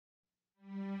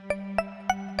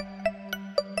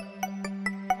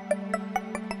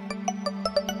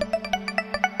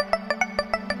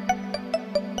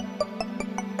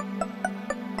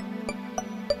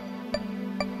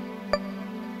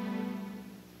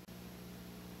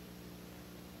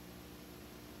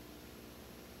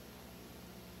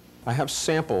I have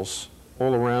samples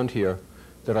all around here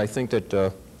that I think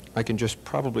that I can just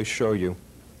probably show you.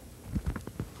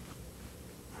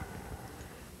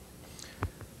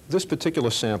 This particular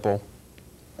sample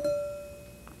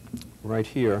right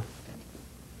here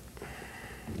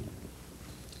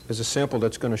is a sample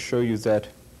that's going to show you that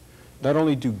not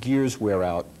only do gears wear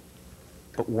out,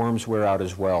 but worms wear out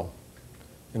as well.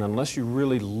 And unless you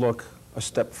really look a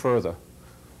step further,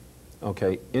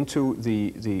 okay, into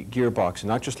the gearbox, and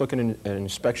not just looking at an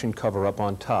inspection cover up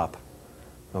on top,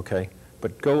 okay,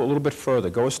 but go a little bit further,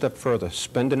 go a step further,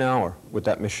 spend an hour with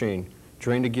that machine,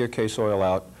 drain the gear case oil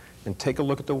out, and take a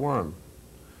look at the worm.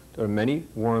 There are many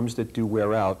worms that do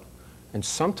wear out, and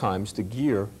sometimes the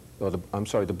gear, or the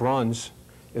bronze,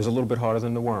 is a little bit harder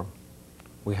than the worm.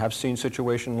 We have seen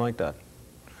situations like that,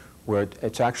 where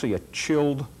it's actually a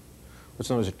chilled, what's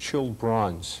known as a chilled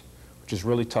bronze, which is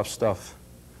really tough stuff.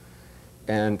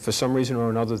 And for some reason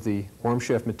or another, the worm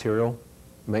shaft material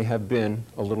may have been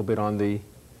a little bit on the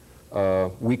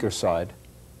weaker side.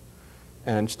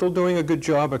 And still doing a good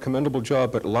job, a commendable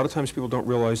job, but a lot of times people don't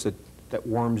realize that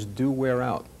worms do wear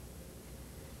out.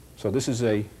 So this is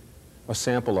a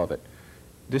sample of it.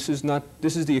 This is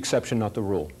the exception, not the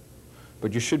rule.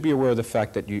 But you should be aware of the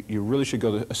fact that you really should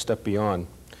go a step beyond.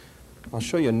 I'll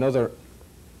show you another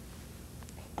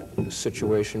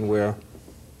situation where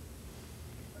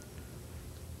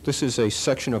this is a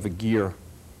section of a gear,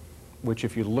 which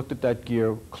if you looked at that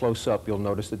gear close up, you'll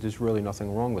notice that there's really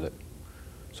nothing wrong with it.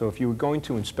 So if you were going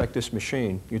to inspect this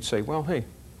machine, you'd say, well, hey,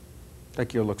 that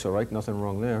gear looks all right, nothing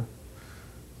wrong there.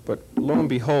 But lo and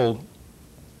behold,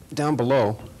 down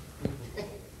below,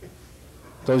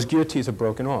 those gear teeth are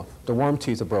broken off. The worm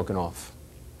teeth are broken off.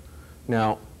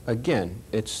 Now, again,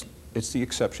 it's the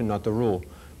exception, not the rule.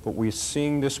 But we're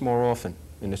seeing this more often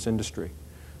in this industry.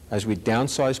 As we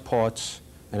downsize parts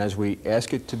and as we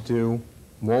ask it to do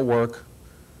more work,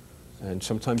 and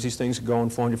sometimes these things are going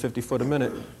 450 foot a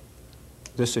minute,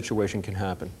 this situation can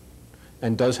happen,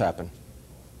 and does happen.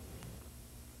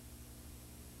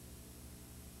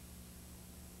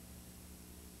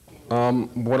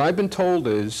 What I've been told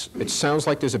is it sounds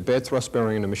like there's a bad thrust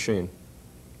bearing in the machine.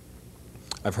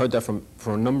 I've heard that from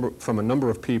a number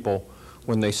of people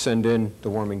when they send in the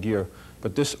worm and gear.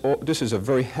 But this is a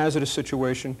very hazardous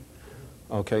situation.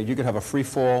 Okay, you could have a free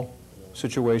fall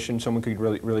situation. Someone could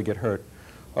really get hurt.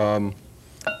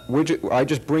 I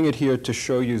just bring it here to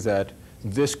show you that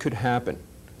this could happen.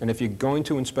 And if you're going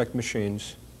to inspect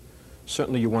machines,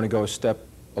 certainly you want to go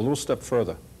a little step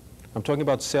further. I'm talking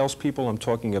about salespeople. I'm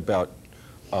talking about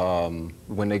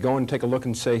when they go and take a look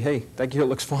and say, hey, that gear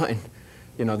looks fine.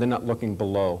 You know, they're not looking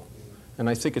below. And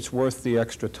I think it's worth the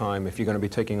extra time if you're going to be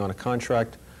taking on a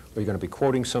contract or you're going to be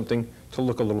quoting something to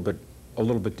look a little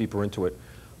bit deeper into it.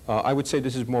 I would say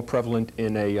this is more prevalent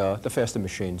in the faster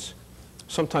machines.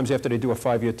 Sometimes after they do a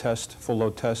 5-year test, full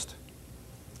load test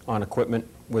on equipment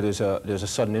where there's a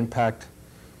sudden impact,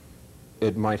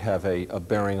 it might have a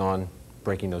bearing on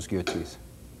breaking those gear teeth.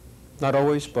 Not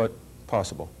always, but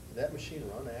possible. Did that machine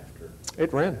run after?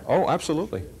 It ran. Oh,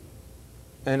 absolutely.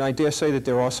 And I dare say that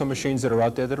there are some machines that are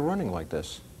out there that are running like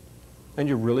this. And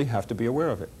you really have to be aware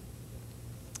of it.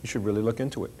 You should really look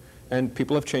into it. And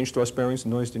people have changed thrust bearings, the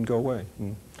noise didn't go away.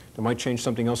 And they might change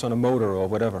something else on a motor or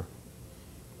whatever.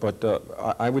 But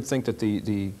I would think that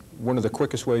one of the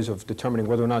quickest ways of determining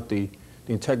whether or not the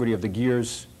integrity of the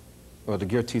gears or the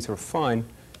gear teeth are fine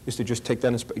is to just take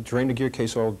that, drain the gear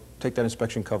case oil, take that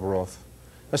inspection cover off.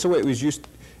 That's the way it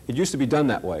used to be done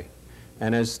that way.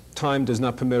 And as time does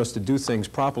not permit us to do things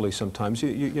properly sometimes,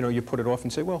 you put it off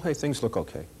and say, well, hey, things look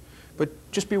okay. But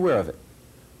just be aware of it,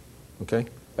 okay?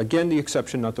 Again, the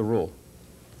exception, not the rule.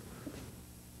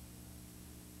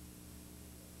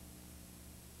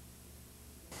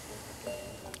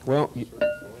 Well,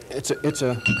 it's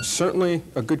certainly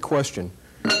a good question.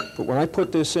 But when I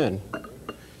put this in,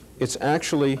 it's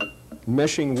actually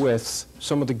meshing with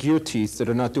some of the gear teeth that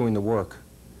are not doing the work.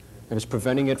 And it's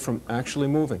preventing it from actually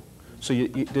moving. So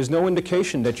there's no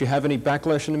indication that you have any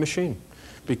backlash in the machine,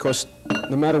 because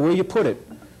no matter where you put it,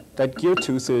 that gear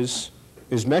tooth is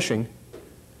meshing,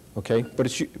 okay?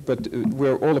 But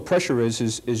where all the pressure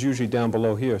is usually down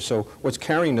below here. So what's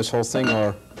carrying this whole thing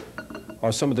are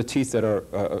some of the teeth that are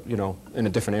in a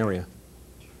different area.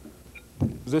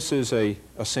 This is a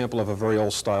sample of a very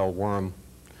old style worm.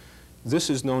 This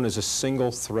is known as a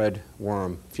single thread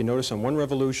worm. If you notice on one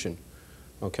revolution,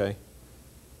 okay,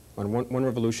 on one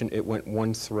revolution it went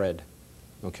one thread,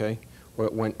 okay, or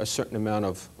it went a certain amount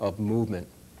of movement.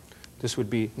 This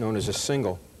would be known as a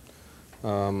single.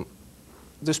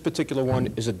 This particular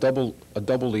one is a double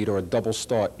lead or a double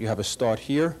start. You have a start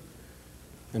here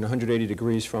and 180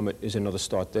 degrees from it is another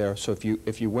start there. So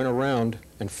if you went around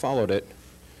and followed it,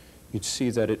 you'd see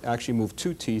that it actually moved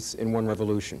 2 teeth in 1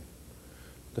 revolution.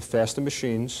 The faster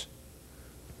machines,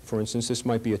 for instance, this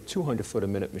might be a 200 foot a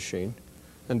minute machine,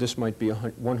 and this might be a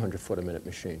 100 foot a minute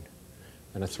machine.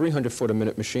 And a 300 foot a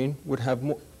minute machine would have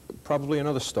probably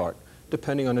another start,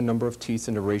 depending on the number of teeth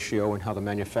and the ratio and how the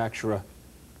manufacturer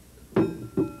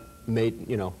made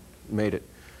it.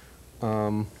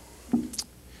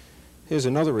 Here's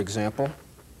another example.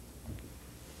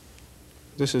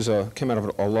 This is came out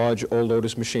of a large old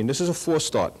Otis machine. This is a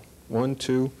 4-start. 1,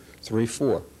 2, 3,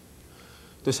 4.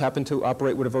 This happened to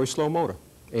operate with a very slow motor.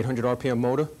 800 RPM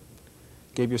motor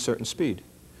gave you a certain speed.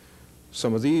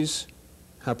 Some of these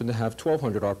happen to have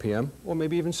 1200 RPM or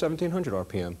maybe even 1700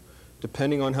 RPM.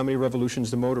 Depending on how many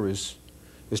revolutions the motor is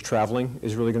traveling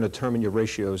is really going to determine your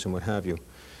ratios and what have you.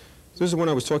 This is the one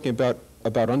I was talking about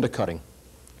undercutting.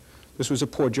 This was a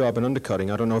poor job in undercutting.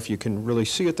 I don't know if you can really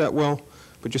see it that well,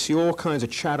 but you see all kinds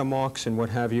of chatter marks and what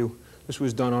have you. This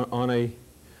was done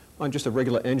on just a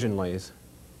regular engine lathe.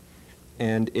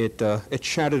 And it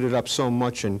chatted it up so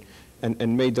much and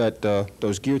made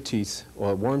those gear teeth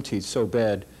or worm teeth so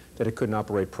bad that it couldn't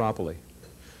operate properly.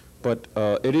 But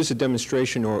it is a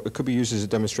demonstration, or it could be used as a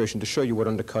demonstration to show you what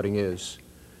undercutting is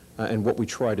and what we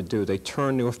try to do. They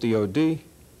turn off the OD,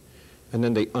 and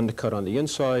then they undercut on the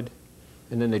inside,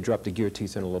 and then they drop the gear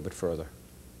teeth in a little bit further.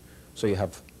 So you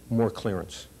have more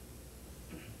clearance.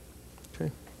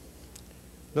 Okay.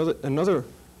 Another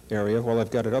area, while I've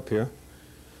got it up here,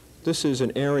 this is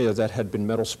an area that had been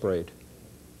metal sprayed.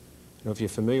 I don't know if you're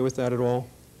familiar with that at all,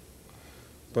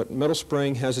 but metal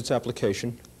spraying has its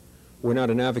application. We're not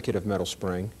an advocate of metal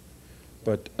spraying,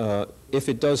 but if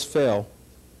it does fail,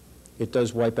 it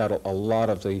does wipe out a lot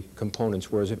of the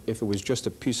components, whereas if it was just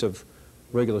a piece of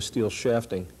regular steel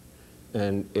shafting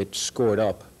and it scored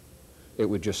up, it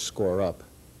would just score up.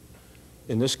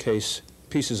 In this case,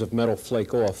 pieces of metal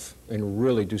flake off and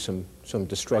really do some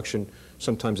destruction.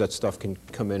 Sometimes that stuff can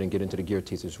come in and get into the gear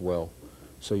teeth as well.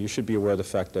 So you should be aware of the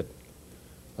fact that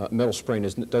metal spraying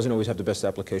doesn't always have the best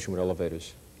application with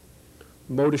elevators.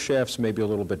 Motor shafts may be a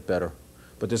little bit better,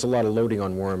 but there's a lot of loading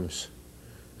on worms,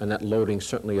 and that loading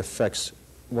certainly affects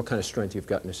what kind of strength you've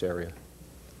got in this area.